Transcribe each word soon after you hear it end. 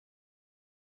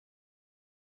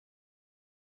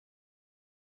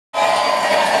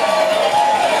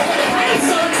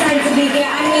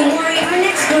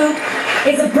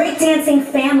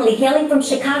dancing family hailing from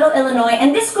Chicago, Illinois.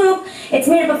 And this group, it's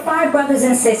made up of 5 brothers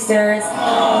and sisters.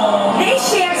 They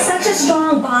share such a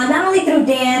strong bond, not only through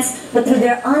dance, but through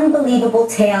their unbelievable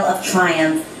tale of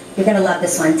triumph. You're gonna love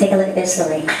this one. Take a look at their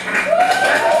story.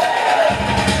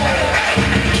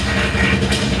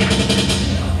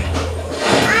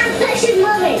 I'm Precious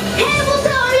Moment. Hey, what's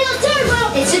up, real turbo?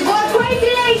 It's your boy Corey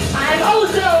today. I'm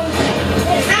Ozone.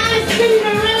 And I'm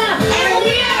Spinderella. And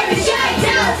we are the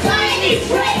Chi-Town's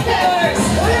finest breakers.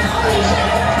 We're not only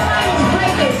Chi-Town's finest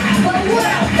breakers, but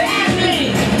we're a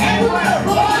family. And we're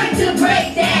born to break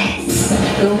dance.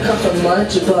 We don't come from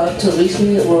much, but till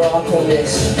recently we're all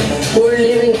homeless. We're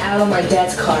living out of my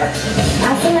dad's car.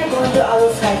 I feel like going through all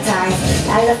those hard times.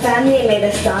 As a family, it made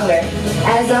us stronger.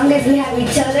 As long as we have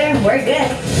each other, we're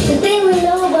good. The thing we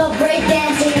know about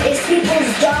breakdancing is people's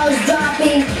jaws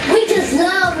dropping. We just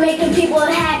love making people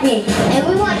happy. And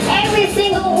we want every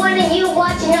single one of you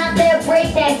watching out there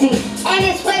breakdancing. And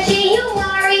especially you,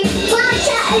 Maury. Watch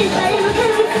out, everybody. We're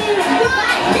coming to you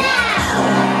right now.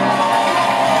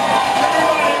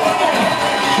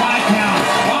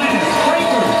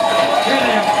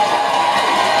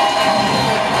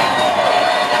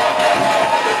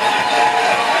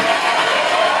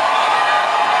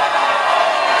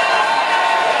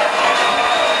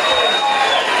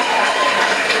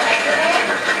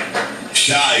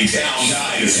 Chi-Town's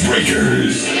finest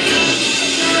breakers. Here they are.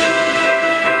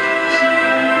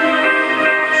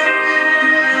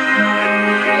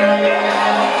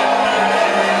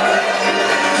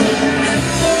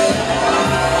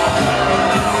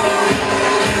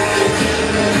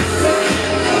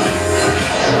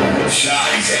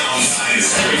 Chi-Town's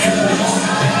finest breakers.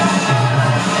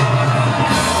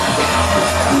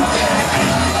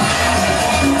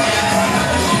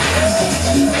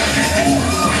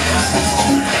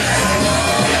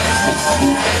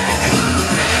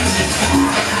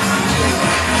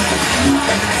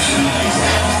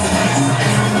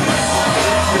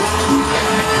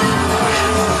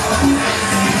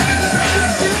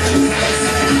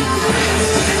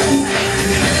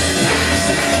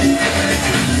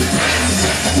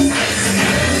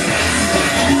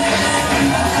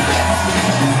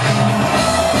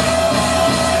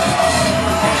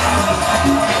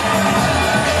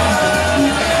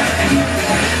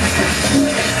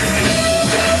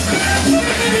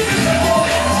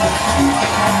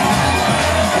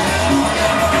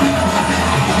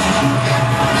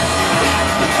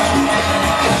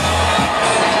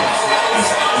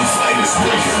 Chi-Town's finest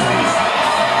breakers.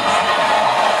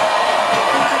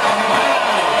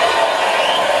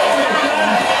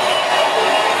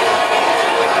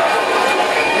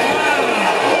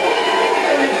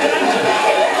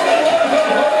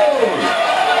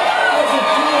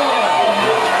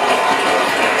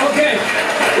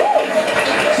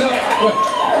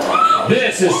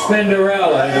 This is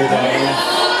Spinderella, everybody.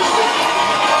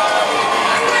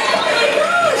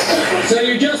 So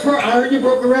you just broke, I heard you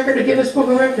broke a record to Guinness Book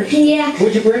of Records. Yeah.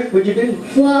 What'd you break? What'd you do?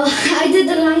 Well, I did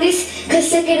the longest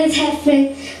consecutive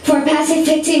headspin for a passing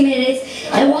 15 minutes.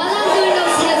 And while I was doing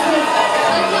those headspins,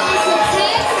 I could also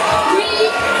tap,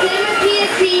 read, slam a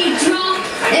PSP, draw,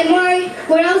 and Maury,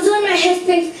 when I was doing my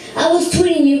headspins, I was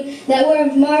tweeting you that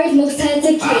we're Maury's most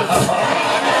talented kids.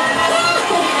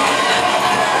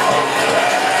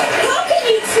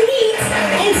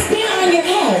 And spin on your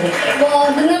head.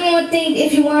 Well, the number one thing,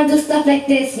 if you want to do stuff like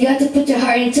this, you have to put your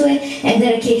heart into it and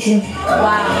dedication.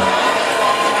 Wow.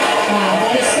 Wow,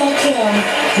 that is so true.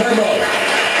 Turbo,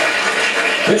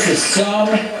 this is some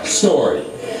story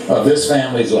of this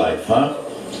family's life, huh?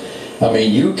 I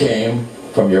mean, you came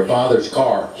from your father's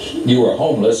car. You were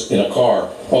homeless in a car,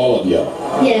 all of you.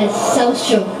 Yes, so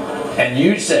true. And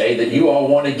you say that you all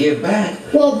want to give back.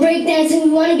 Well, breakdancing, we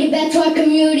want to give back to our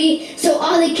community so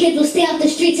all the kids will stay off the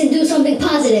streets and do something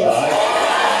positive. Ozone!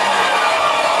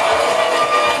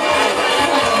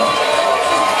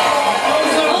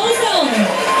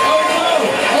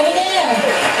 Over there.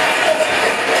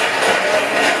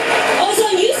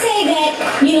 Ozone, you say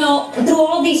that, you know, through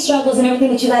all these struggles and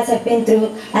everything that you guys have been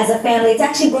through as a family, it's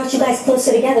actually brought you guys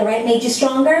closer together, right? Made you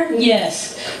stronger?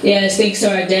 Yes. Yes, thanks to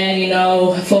our dad, you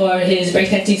know, for his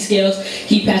breakdancing skills.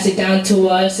 He passed it down to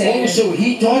us. And Oh, so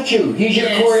he taught you. He's your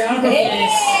choreographer.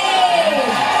 Yes.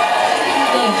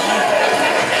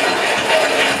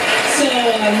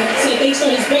 So thanks for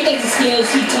his breakdancing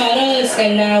skills, he taught us,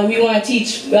 and now we want to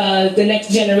teach the next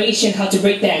generation how to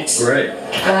breakdance. Great.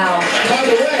 Wow. By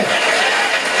the way,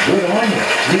 good on you.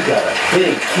 You got a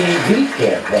big TV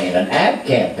campaign, an ad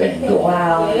campaign going.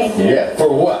 Wow. Yeah, for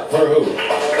what? For who?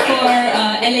 For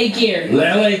L.A Gear.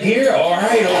 L.A Gear? All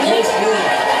right, okay. Just for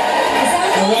that,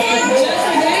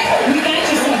 we got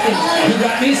you something.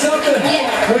 got me something.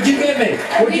 Yeah. What'd you get me?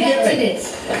 What'd you get me?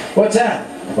 This. What's that?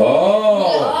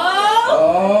 Oh.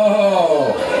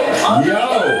 Oh. Yo.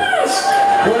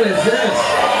 What is this?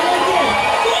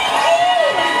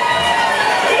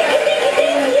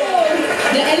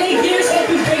 The L.A Gears help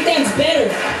you breakdance better.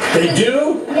 They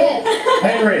do? Yes.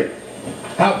 Henry,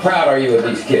 how proud are you of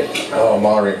these kids? Oh,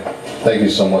 Maury, thank you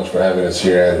so much for having us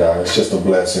here, and it's just a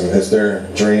blessing. It's their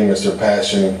dream, it's their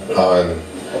passion, and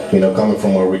coming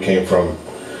from where we came from,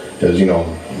 is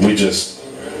we just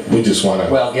want to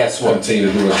Well, guess what? continue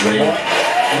to do a dream.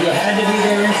 You had to be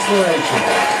their inspiration.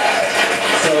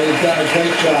 So you've done a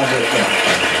great job with them.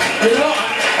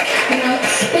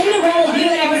 Spinderella, you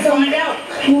never find out.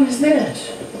 Who is this?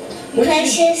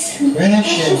 Precious.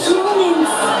 Precious.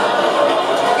 Moments.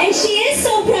 And she is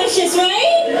so precious,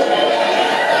 right?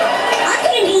 I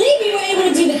couldn't believe you were able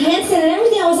to do the handstand and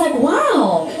everything. I was like,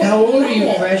 wow. How old are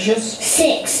you, Precious?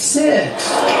 6. 6.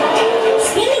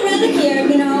 Spinderella here, I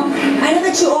know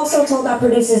that you also told our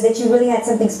producers that you really had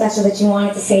something special that you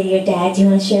wanted to say to your dad. Do you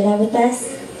want to share that with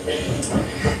us?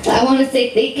 I want to say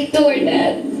thank you to our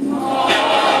dad.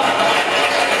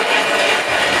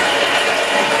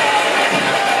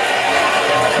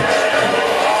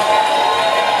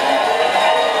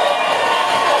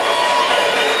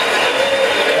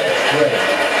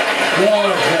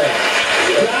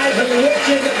 Guys, we wish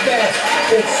you the best.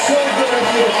 It's so good of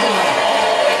you to come.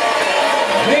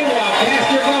 Meanwhile, cast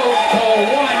your vote. Call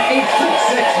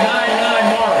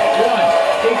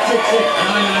 1-866-99-MAURY.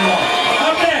 1-866-991.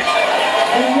 Up next,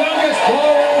 the youngest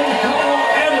ballroom couple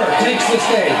ever takes the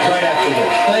stage right after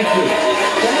this. Thank you.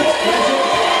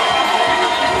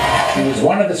 He was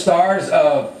one of the stars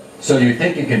of So You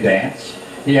Think You Can Dance.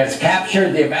 He has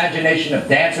captured the imagination of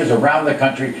dancers around the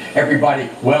country. Everybody,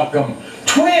 welcome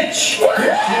Twitch!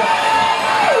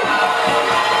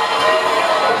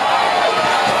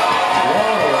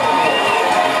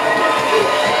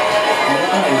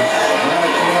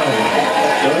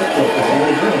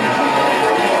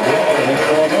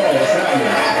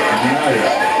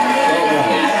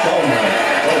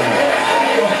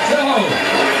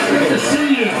 Good to see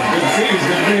you. Good to see you.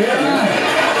 Good to be here.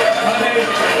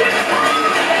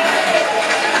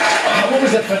 What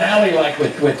was the finale like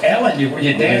with Ellen? You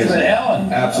danced with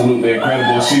Ellen? Absolutely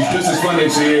incredible. She's just as funny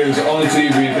as she is on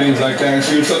TV and things like that.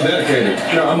 She was so dedicated.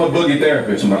 I'm a boogie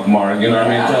therapist, Maury, you know what I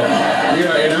mean? So,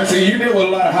 and I see you deal with a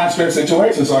lot of high stress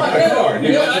situations, so I got a card.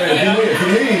 You know what I'm saying? If you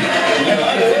need,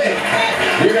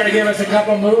 You're going to give us a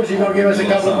couple moves? You're going to give us a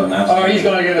couple of moves? Oh, he's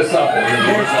going to give us something.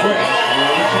 Here's Twitch.